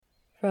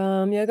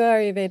From Yoga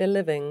Ayurveda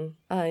Living,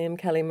 I am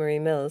Kelly Marie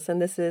Mills, and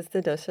this is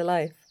The Dosha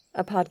Life,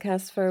 a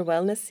podcast for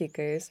wellness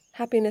seekers,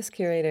 happiness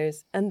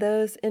curators, and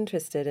those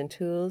interested in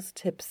tools,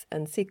 tips,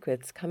 and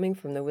secrets coming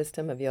from the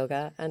wisdom of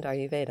yoga and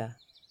Ayurveda.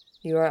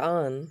 You are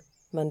on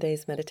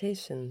Monday's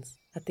Meditations.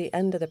 At the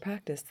end of the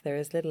practice, there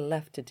is little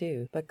left to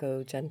do but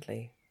go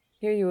gently.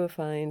 Here you will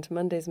find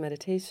Monday's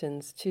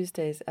Meditations,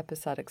 Tuesday's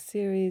episodic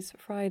series,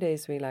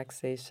 Friday's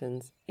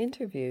relaxations,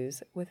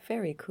 interviews with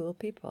very cool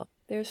people.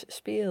 There's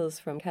spiels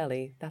from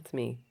Kelly, that's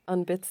me,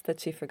 on bits that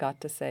she forgot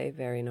to say,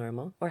 very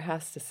normal, or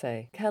has to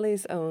say.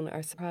 Kelly's own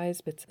are surprise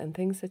bits and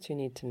things that you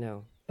need to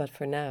know. But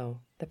for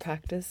now, the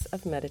practice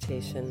of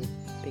meditation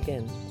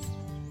begins.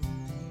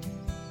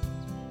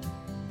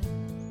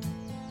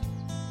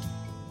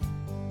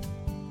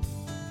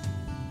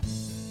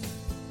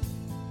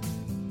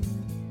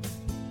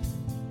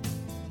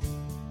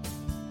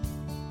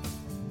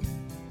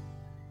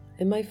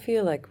 It might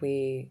feel like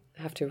we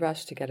have to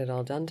rush to get it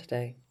all done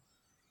today.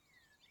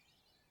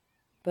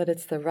 But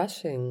it's the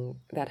rushing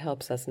that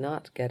helps us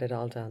not get it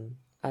all done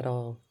at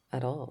all.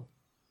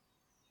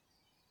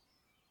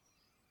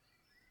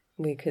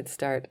 We could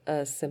start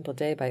a simple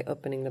day by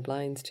opening the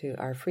blinds to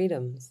our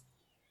freedoms,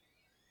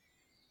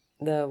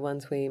 the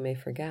ones we may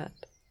forget.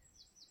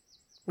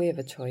 We have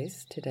a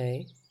choice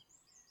today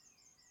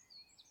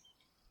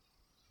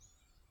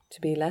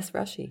to be less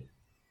rushy,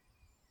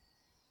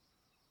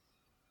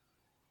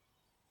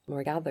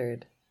 more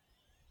gathered,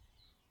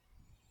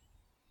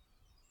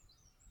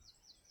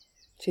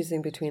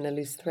 choosing between a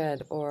loose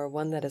thread or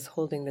one that is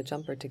holding the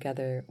jumper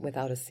together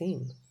without a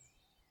seam.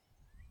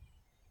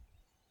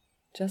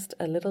 Just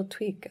a little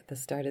tweak at the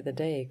start of the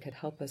day could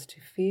help us to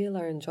feel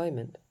our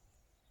enjoyment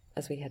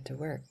as we head to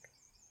work.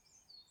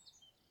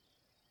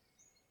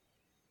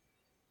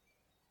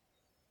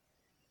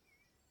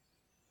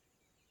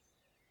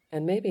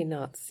 And maybe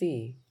not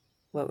see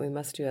what we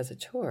must do as a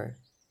chore,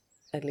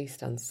 at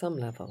least on some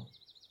level.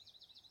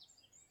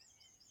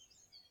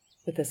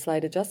 With a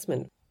slight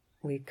adjustment,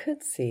 we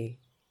could see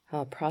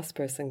how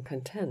prosperous and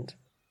content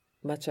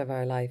much of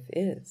our life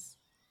is.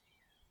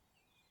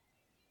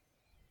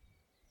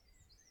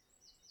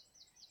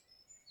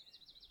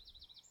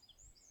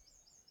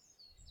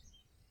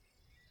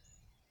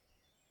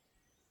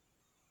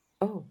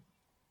 Oh,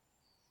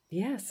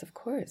 yes, of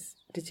course.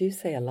 Did you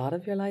say a lot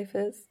of your life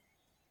is?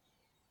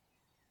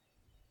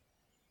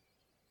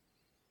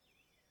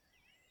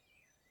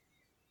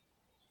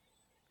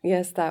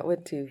 Yes, that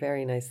would do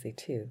very nicely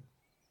too.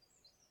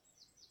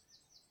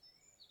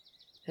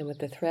 And with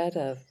the thread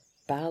of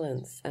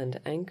balance and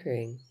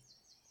anchoring,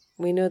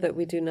 we know that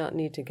we do not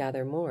need to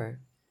gather more.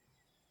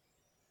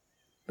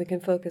 We can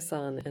focus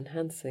on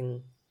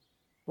enhancing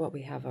what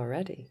we have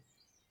already,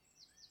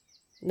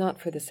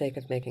 not for the sake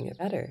of making it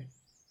better,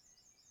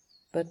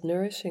 but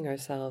nourishing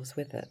ourselves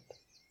with it.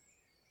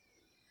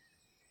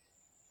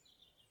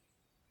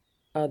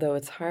 Although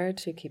it's hard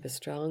to keep a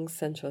strong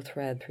central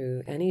thread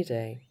through any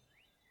day,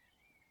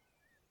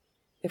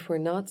 if we're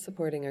not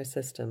supporting our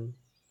system,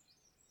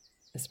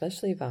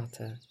 especially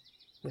Vata,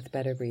 with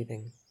better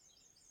breathing,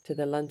 to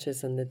the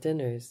lunches and the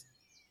dinners,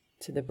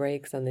 to the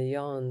breaks and the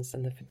yawns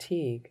and the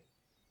fatigue.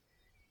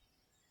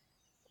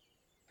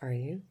 Are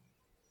you?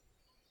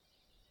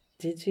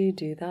 Did you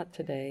do that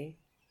today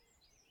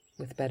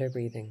with better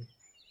breathing?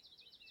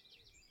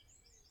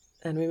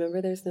 And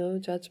remember, there's no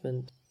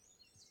judgment.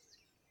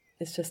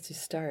 It's just to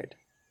start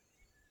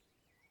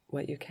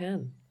what you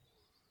can.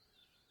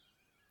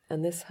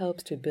 And this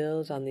helps to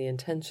build on the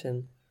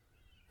intention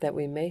that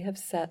we may have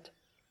set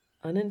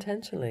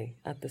unintentionally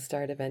at the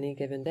start of any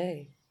given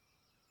day.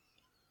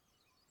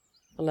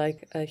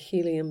 Like a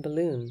helium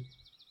balloon.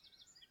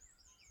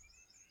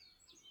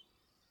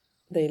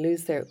 They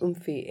lose their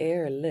oomphy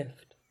air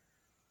lift.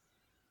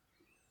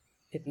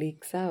 It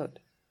leaks out.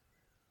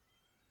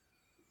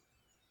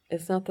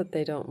 It's not that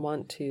they don't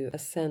want to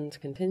ascend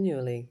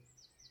continually,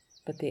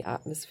 but the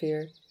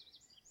atmosphere,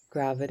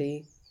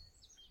 gravity,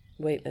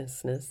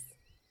 weightlessness,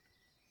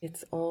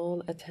 it's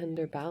all a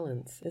tender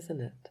balance,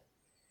 isn't it?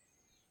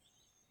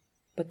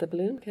 But the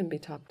balloon can be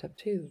topped up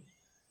too,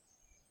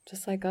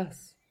 just like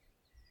us.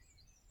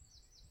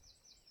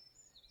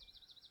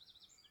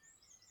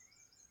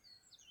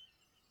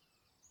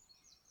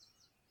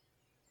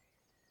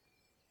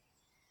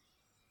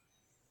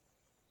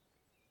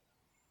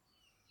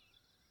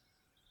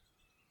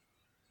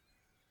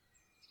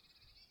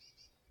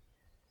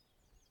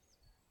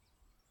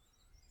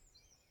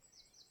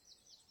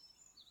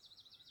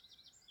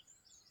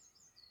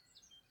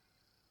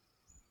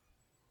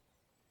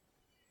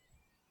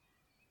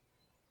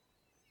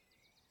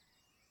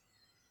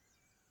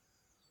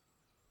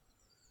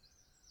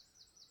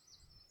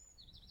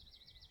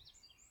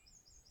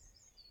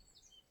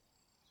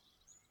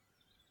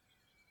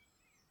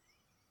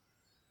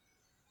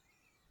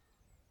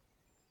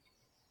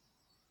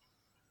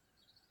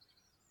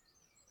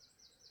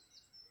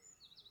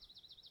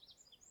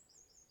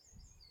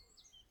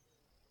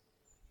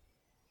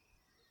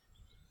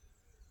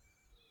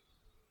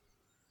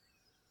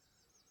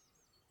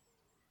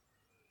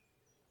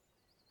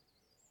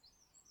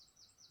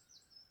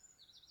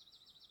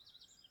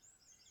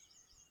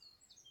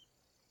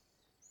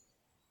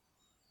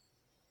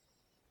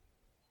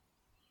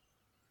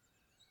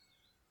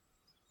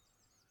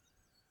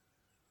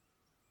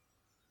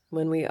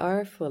 when we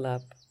are full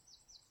up,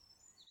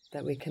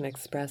 that we can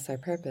express our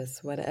purpose,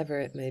 whatever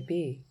it may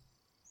be.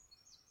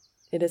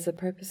 It is a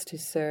purpose to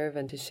serve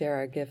and to share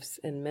our gifts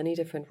in many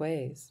different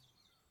ways,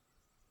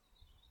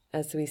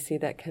 as we see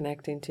that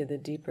connecting to the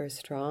deeper,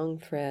 strong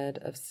thread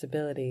of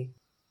stability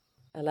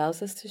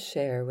allows us to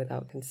share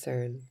without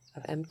concern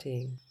of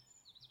emptying.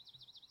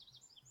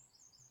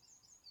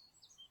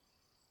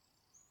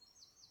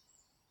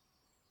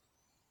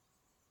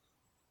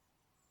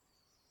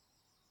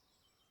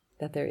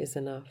 That there is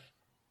enough.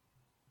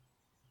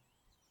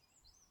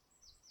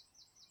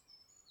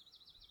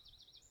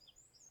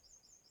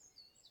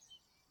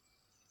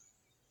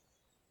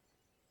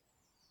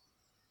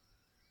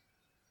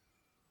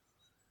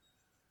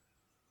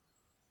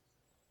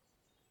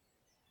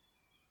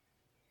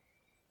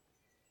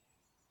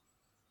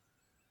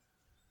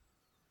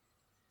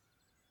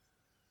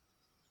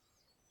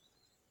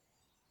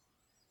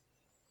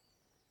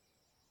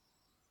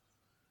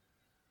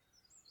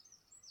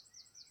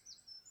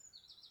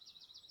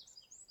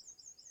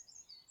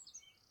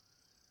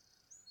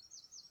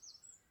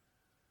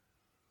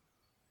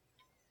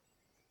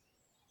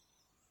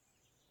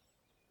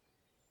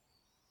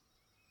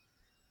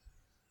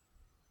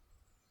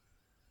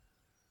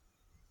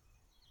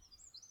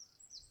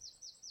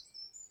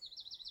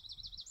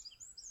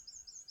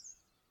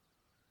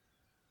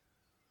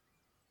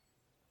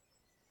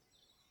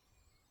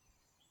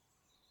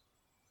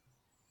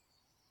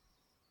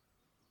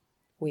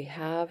 We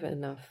have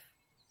enough.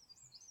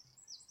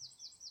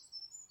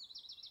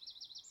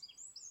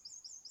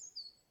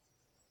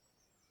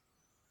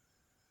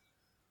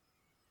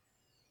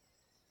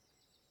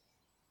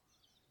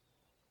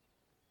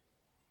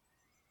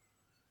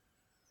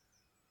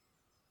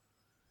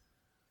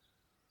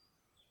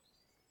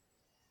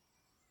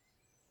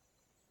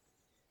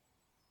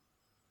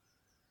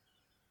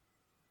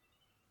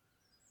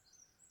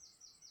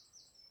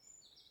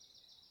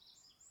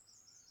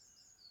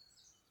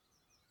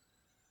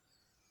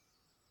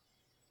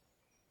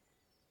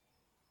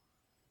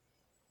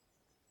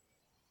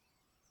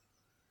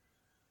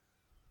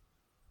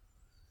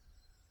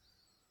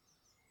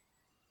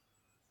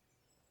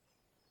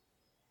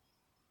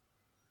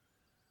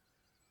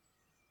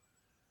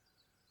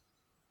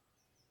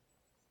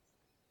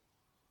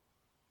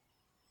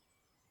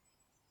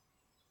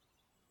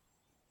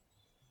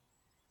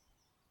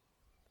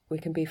 We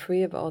can be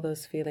free of all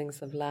those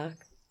feelings of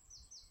lack,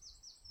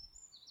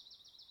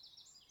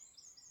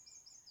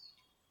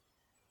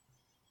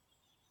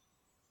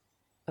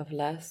 of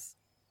less,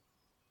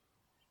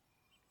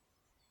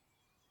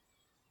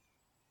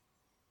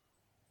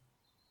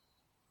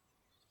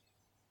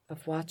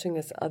 of watching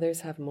as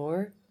others have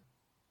more.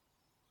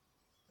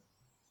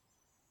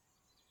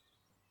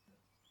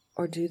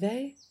 Or do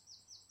they?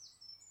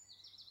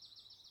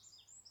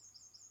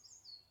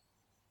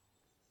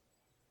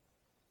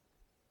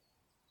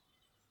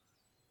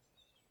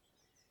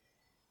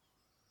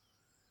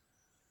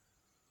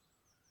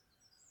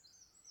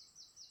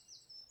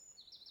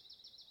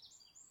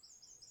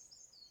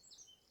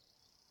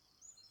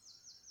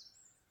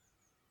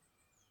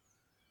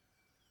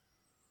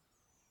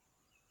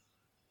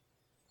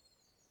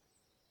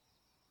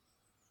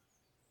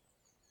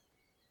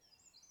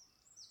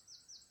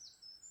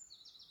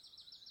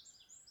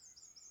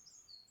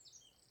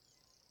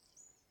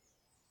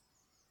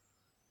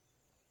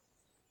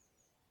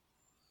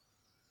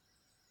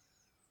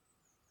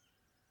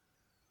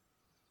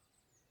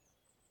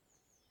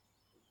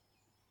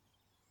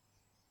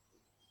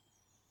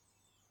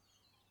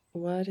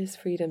 What is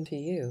freedom to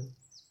you?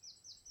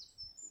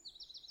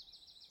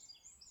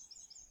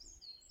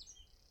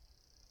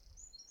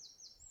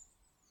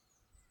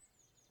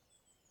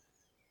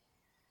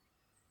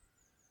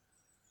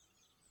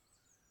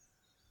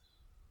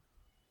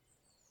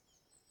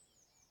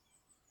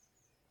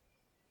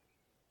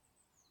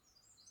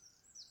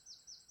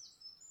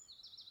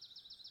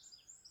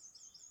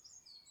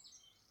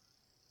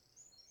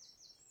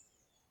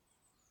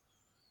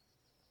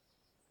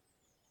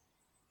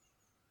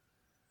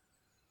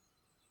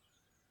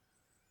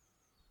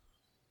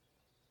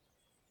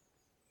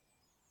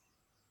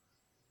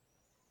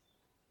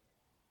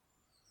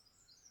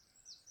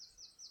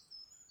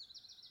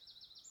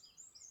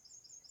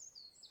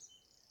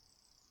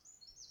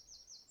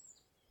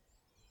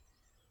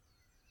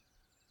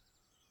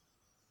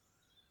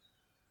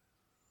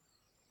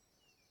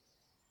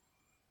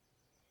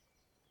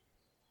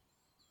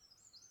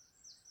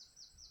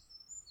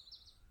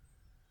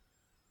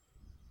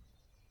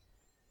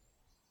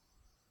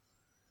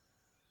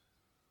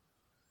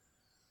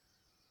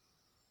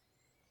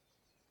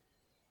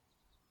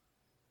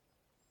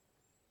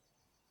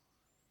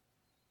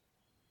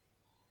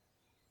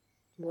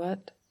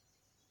 What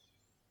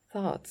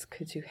thoughts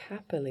could you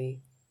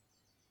happily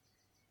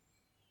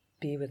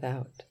be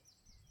without?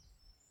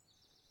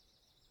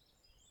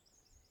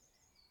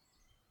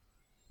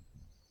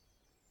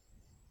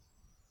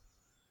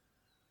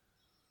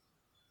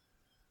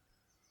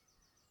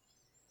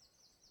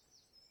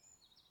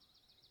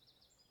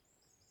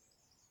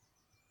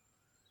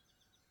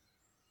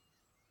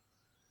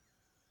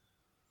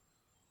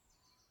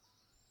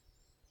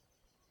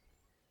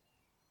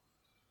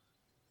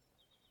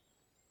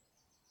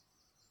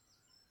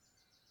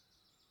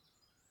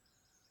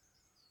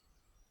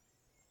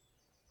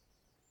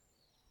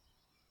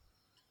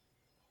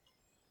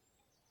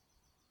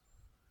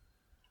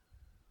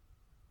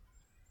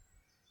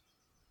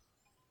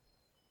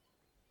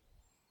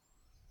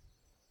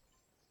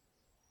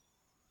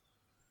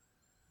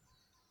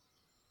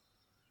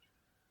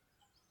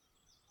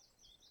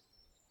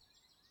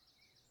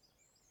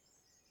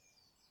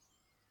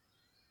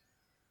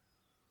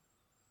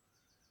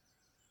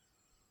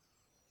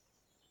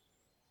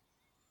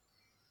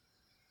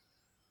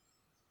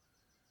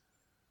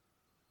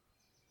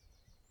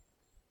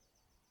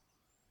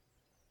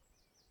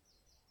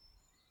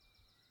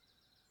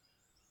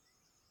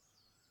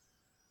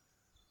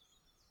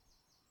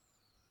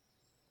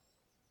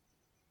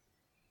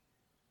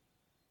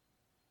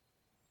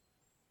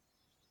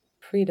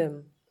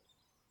 freedom,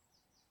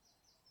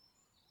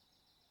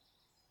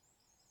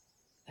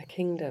 a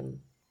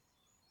kingdom,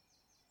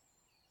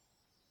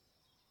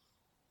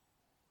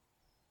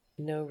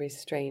 no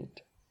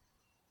restraint,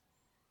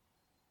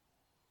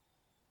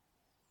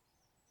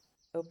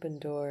 open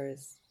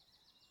doors,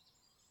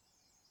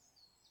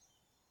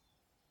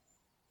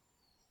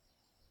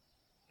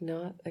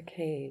 not a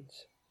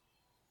cage,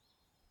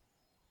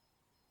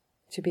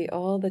 to be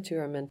all that you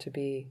are meant to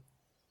be,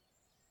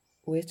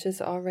 which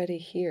is already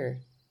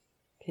here.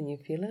 Can you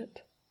feel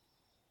it?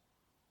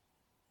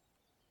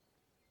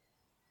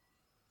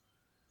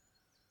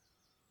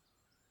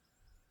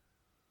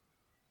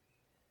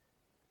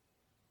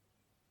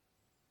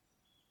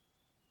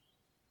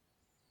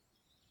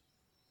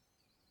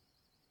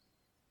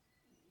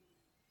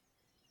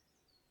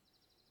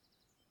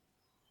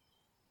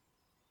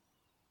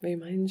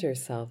 Remind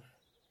yourself,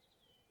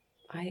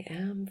 I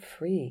am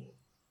free.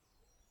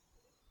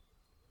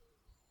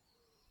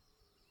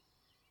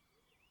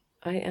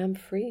 I am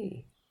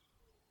free.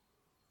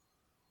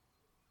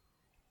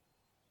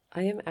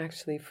 I am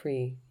actually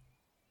free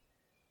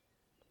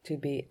to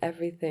be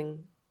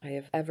everything I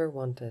have ever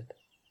wanted.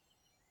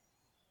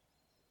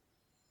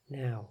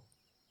 Now.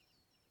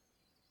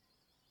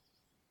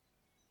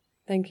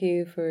 Thank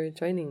you for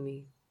joining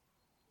me,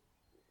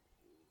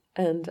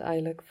 and I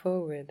look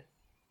forward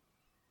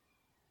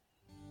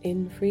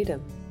in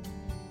freedom.